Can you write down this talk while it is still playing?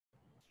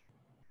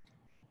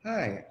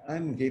Hi,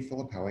 I'm Gabe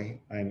Filippelli.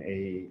 I'm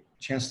a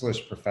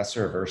Chancellor's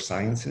Professor of Earth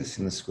Sciences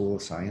in the School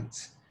of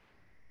Science.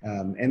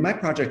 And my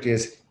project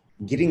is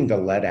getting the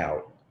lead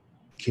out,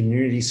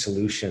 community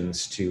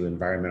solutions to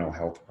environmental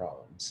health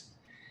problems.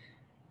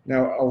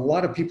 Now, a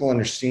lot of people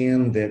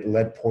understand that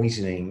lead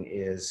poisoning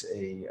is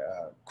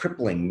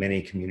crippling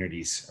many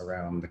communities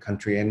around the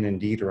country and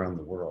indeed around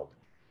the world.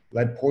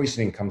 Lead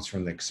poisoning comes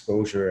from the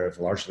exposure of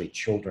largely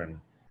children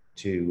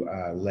to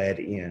lead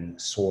in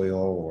soil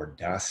or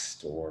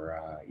dust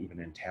or even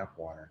in tap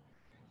water.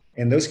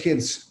 And those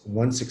kids,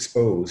 once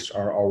exposed,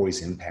 are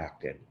always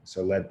impacted.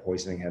 So lead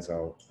poisoning has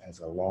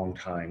a long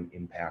time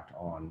impact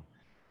on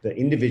the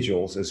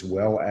individuals as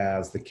well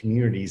as the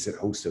communities that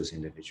host those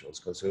individuals,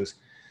 because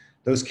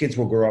those kids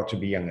will grow up to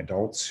be young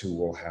adults who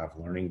will have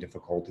learning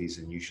difficulties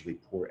and usually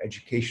poor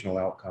educational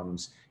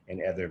outcomes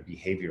and other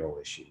behavioral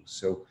issues.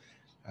 So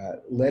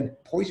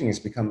lead poisoning has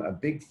become a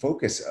big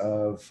focus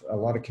of a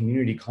lot of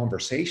community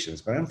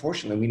conversations, but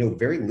unfortunately, we know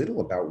very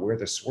little about where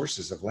the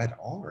sources of lead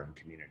are in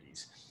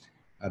communities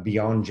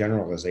beyond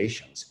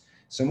generalizations.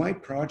 So my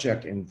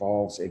project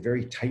involves a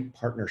very tight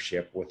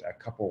partnership with a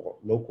couple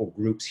local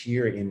groups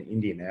here in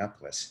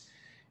Indianapolis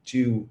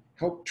to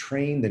help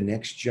train the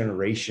next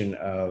generation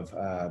of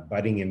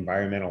budding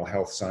environmental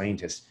health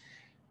scientists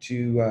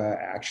to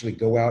actually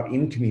go out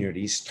in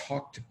communities,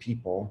 talk to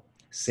people,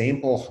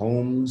 sample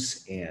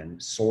homes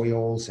and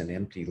soils and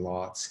empty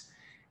lots,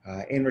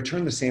 and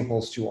return the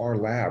samples to our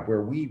lab,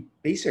 where we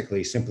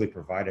basically simply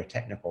provide a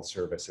technical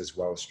service as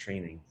well as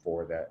training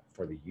for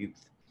the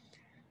youth.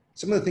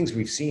 Some of the things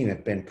we've seen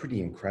have been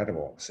pretty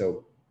incredible.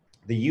 So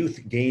the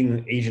youth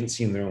gain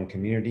agency in their own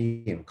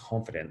community and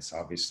confidence,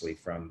 obviously,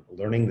 from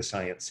learning the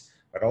science,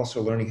 but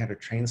also learning how to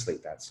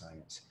translate that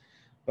science.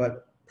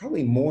 But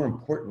probably more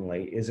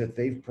importantly is that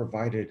they've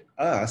provided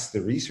us,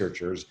 the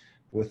researchers,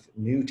 with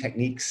new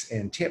techniques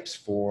and tips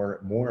for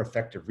more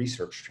effective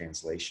research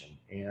translation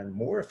and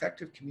more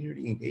effective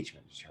community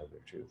engagement, to tell the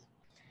truth.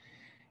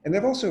 And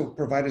they've also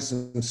provided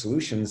some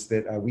solutions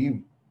that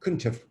we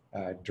couldn't have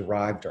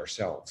derived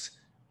ourselves.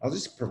 I'll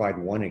just provide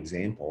one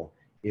example,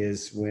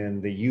 is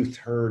when the youth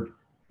heard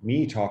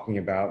me talking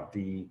about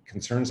the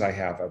concerns I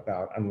have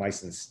about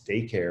unlicensed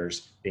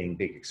daycares being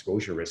big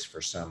exposure risks for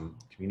some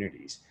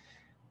communities.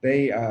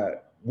 They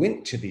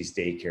went to these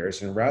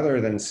daycares, and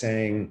rather than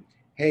saying,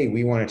 hey,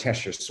 we want to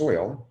test your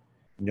soil,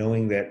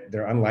 knowing that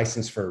they're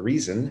unlicensed for a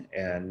reason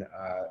and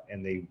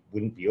they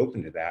wouldn't be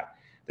open to that,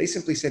 they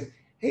simply said,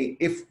 hey,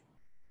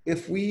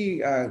 if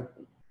we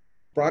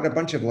brought a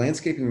bunch of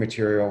landscaping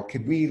material,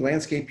 could we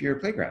landscape your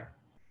playground?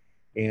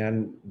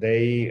 And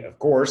they, of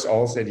course,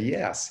 all said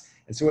yes.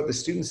 And so what the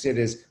students did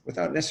is,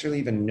 without necessarily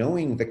even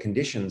knowing the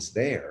conditions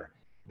there,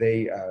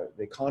 they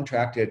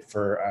contracted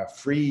for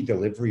free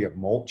delivery of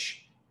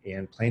mulch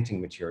and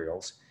planting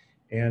materials.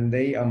 And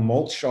they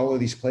mulched all of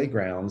these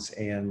playgrounds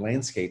and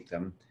landscaped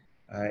them.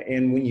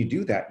 And when you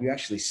do that, you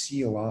actually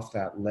seal off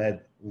that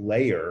lead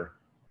layer,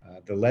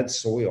 the lead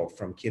soil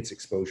from kids'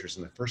 exposures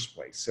in the first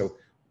place. So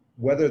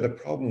whether the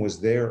problem was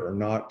there or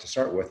not to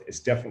start with is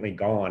definitely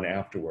gone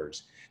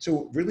afterwards.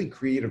 So really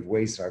creative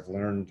ways I've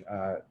learned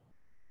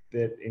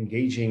that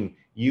engaging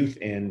youth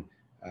in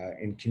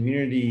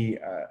community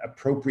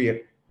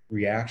appropriate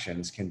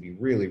reactions can be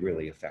really,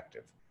 really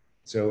effective.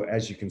 So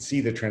as you can see,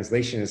 the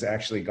translation has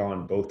actually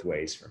gone both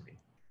ways for me.